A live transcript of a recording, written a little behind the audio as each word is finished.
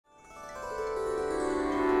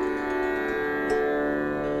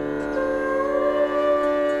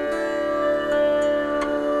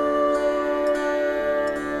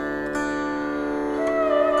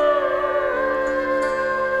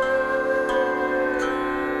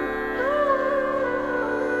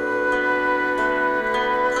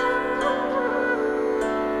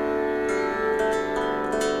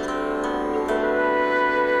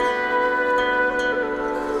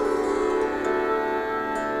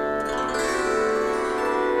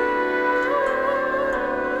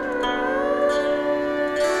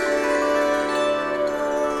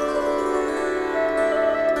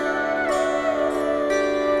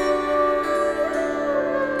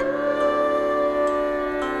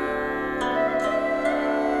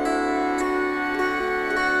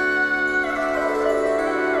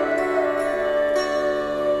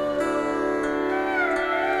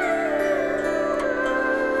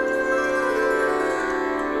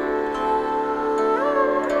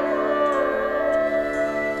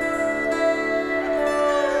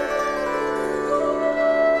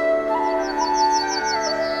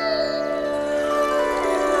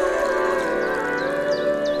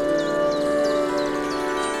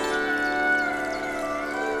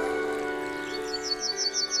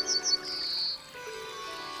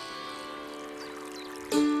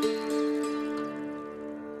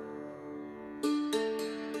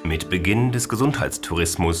Mit Beginn des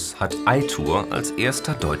Gesundheitstourismus hat Aytour als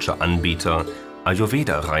erster deutscher Anbieter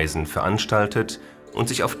Ayurvedareisen veranstaltet und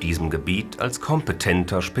sich auf diesem Gebiet als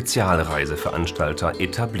kompetenter Spezialreiseveranstalter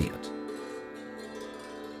etabliert.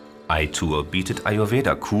 Aytour bietet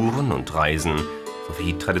Ayurveda-Kuren und Reisen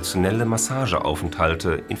sowie traditionelle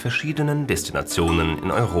Massageaufenthalte in verschiedenen Destinationen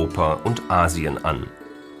in Europa und Asien an.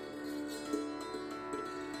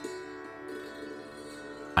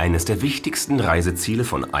 Eines der wichtigsten Reiseziele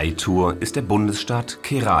von Aytour ist der Bundesstaat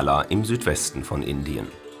Kerala im Südwesten von Indien.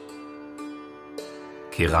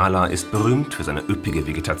 Kerala ist berühmt für seine üppige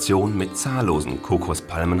Vegetation mit zahllosen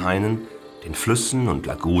Kokospalmenhainen, den Flüssen und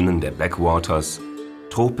Lagunen der Backwaters,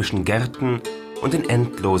 tropischen Gärten und den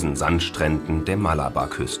endlosen Sandstränden der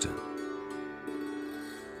Malabarküste.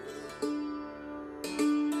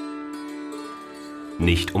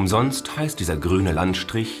 Nicht umsonst heißt dieser grüne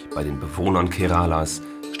Landstrich bei den Bewohnern Keralas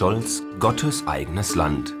stolz Gottes eigenes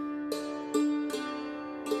Land.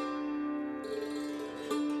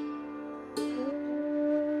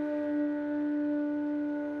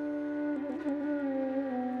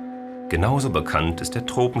 Genauso bekannt ist der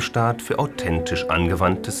Tropenstaat für authentisch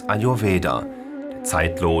angewandtes Ayurveda, der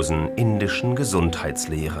zeitlosen indischen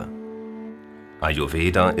Gesundheitslehre.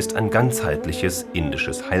 Ayurveda ist ein ganzheitliches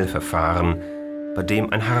indisches Heilverfahren, bei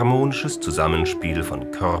dem ein harmonisches Zusammenspiel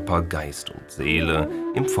von Körper, Geist und Seele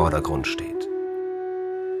im Vordergrund steht.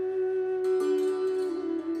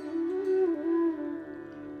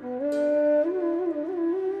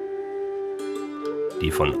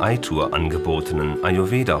 Die von Aytour angebotenen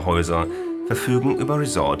Ayurveda-Häuser verfügen über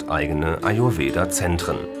resorteigene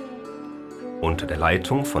Ayurveda-Zentren. Unter der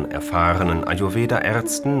Leitung von erfahrenen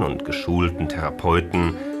Ayurveda-Ärzten und geschulten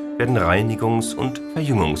Therapeuten werden Reinigungs- und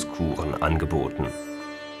Verjüngungskuren angeboten.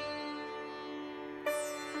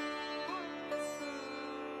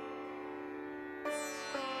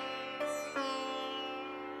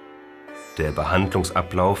 Der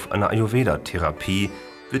Behandlungsablauf einer Ayurveda-Therapie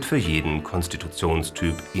wird für jeden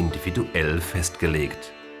Konstitutionstyp individuell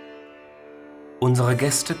festgelegt. Unsere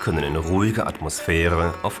Gäste können in ruhiger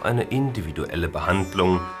Atmosphäre auf eine individuelle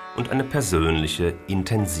Behandlung und eine persönliche,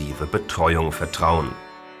 intensive Betreuung vertrauen.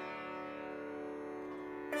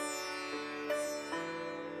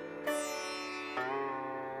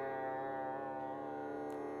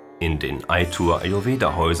 In den Aytour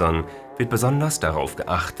Ayurveda-Häusern wird besonders darauf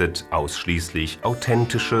geachtet, ausschließlich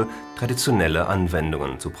authentische, traditionelle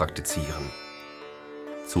Anwendungen zu praktizieren.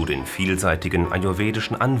 Zu den vielseitigen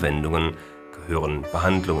ayurvedischen Anwendungen gehören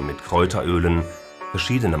Behandlungen mit Kräuterölen,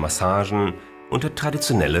 verschiedene Massagen und der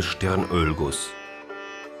traditionelle Stirnölguss.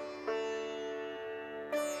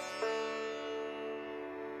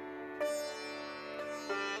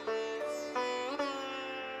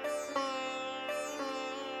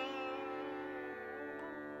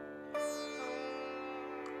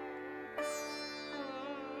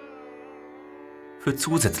 Für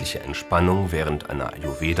zusätzliche Entspannung während einer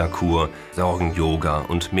Ayurveda-Kur sorgen Yoga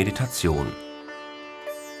und Meditation.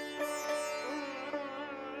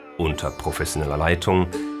 Unter professioneller Leitung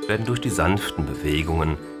werden durch die sanften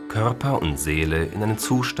Bewegungen Körper und Seele in einen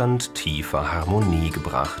Zustand tiefer Harmonie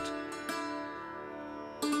gebracht.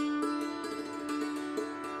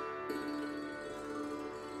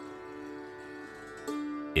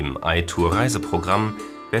 Im Aytour-Reiseprogramm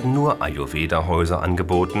werden nur Ayurveda-Häuser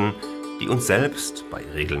angeboten, die uns selbst bei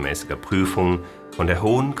regelmäßiger Prüfung von der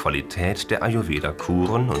hohen Qualität der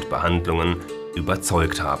Ayurveda-Kuren und Behandlungen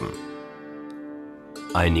überzeugt haben.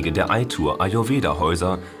 Einige der Aytour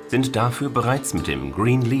Ayurveda-Häuser sind dafür bereits mit dem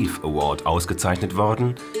Green Leaf Award ausgezeichnet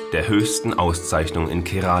worden, der höchsten Auszeichnung in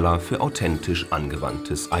Kerala für authentisch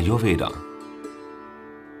angewandtes Ayurveda.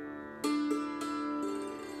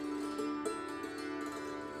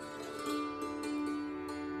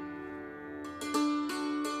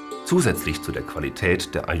 Zusätzlich zu der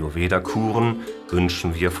Qualität der Ayurveda-Kuren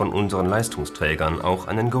wünschen wir von unseren Leistungsträgern auch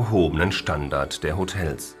einen gehobenen Standard der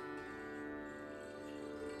Hotels.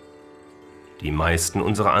 Die meisten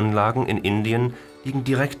unserer Anlagen in Indien liegen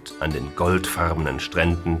direkt an den goldfarbenen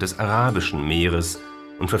Stränden des Arabischen Meeres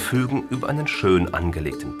und verfügen über einen schön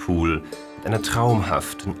angelegten Pool mit einer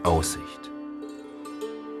traumhaften Aussicht.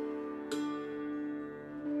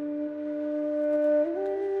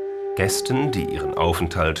 Gästen, die ihren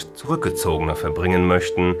Aufenthalt zurückgezogener verbringen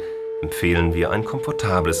möchten, empfehlen wir ein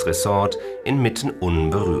komfortables Resort inmitten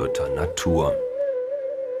unberührter Natur.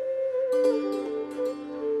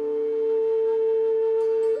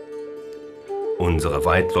 Unsere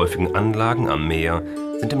weitläufigen Anlagen am Meer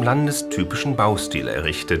sind im landestypischen Baustil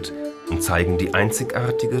errichtet und zeigen die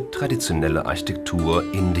einzigartige traditionelle Architektur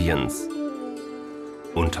Indiens.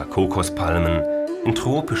 Unter Kokospalmen, In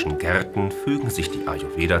tropischen Gärten fügen sich die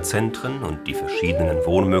Ayurveda-Zentren und die verschiedenen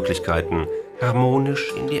Wohnmöglichkeiten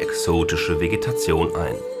harmonisch in die exotische Vegetation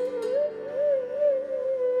ein.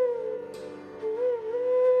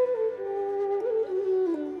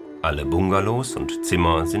 Alle Bungalows und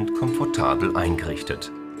Zimmer sind komfortabel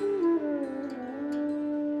eingerichtet.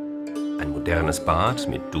 Ein modernes Bad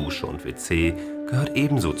mit Dusche und WC gehört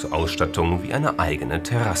ebenso zur Ausstattung wie eine eigene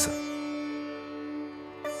Terrasse.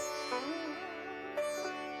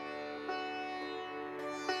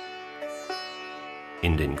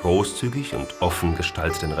 In den großzügig und offen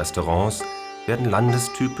gestalteten Restaurants werden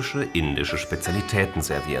landestypische indische Spezialitäten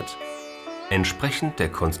serviert. Entsprechend der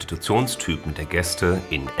Konstitutionstypen der Gäste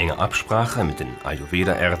in enger Absprache mit den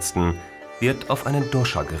Ayurveda-Ärzten wird auf eine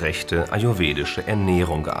dosha-gerechte ayurvedische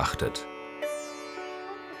Ernährung geachtet.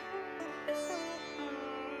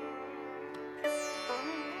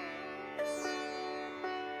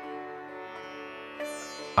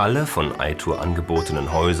 Alle von Aytour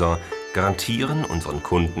angebotenen Häuser garantieren unseren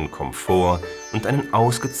Kunden Komfort und einen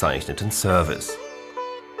ausgezeichneten Service.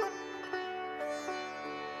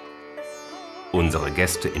 Unsere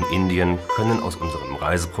Gäste in Indien können aus unserem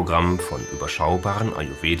Reiseprogramm von überschaubaren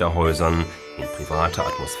Ayurveda-Häusern in privater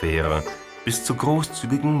Atmosphäre bis zu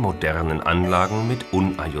großzügigen modernen Anlagen mit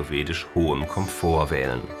unayurvedisch hohem Komfort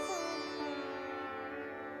wählen.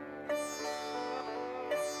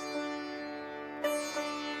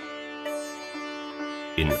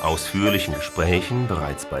 In ausführlichen Gesprächen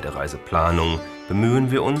bereits bei der Reiseplanung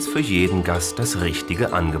bemühen wir uns für jeden Gast das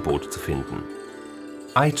richtige Angebot zu finden.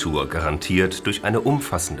 Aytour garantiert durch eine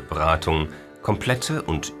umfassende Beratung komplette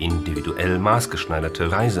und individuell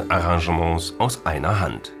maßgeschneiderte Reisearrangements aus einer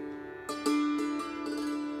Hand.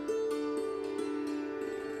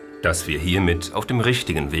 Dass wir hiermit auf dem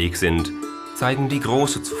richtigen Weg sind, zeigen die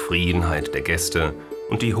große Zufriedenheit der Gäste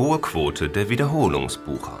und die hohe Quote der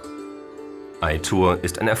Wiederholungsbucher. Aytour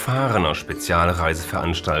ist ein erfahrener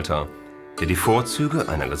Spezialreiseveranstalter, der die Vorzüge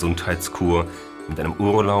einer Gesundheitskur mit einem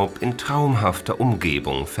Urlaub in traumhafter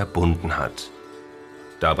Umgebung verbunden hat.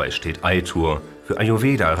 Dabei steht Aytour für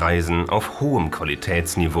Ayurveda-Reisen auf hohem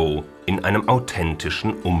Qualitätsniveau in einem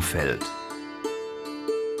authentischen Umfeld.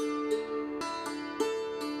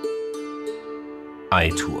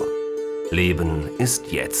 Aytour. Leben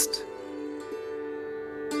ist jetzt.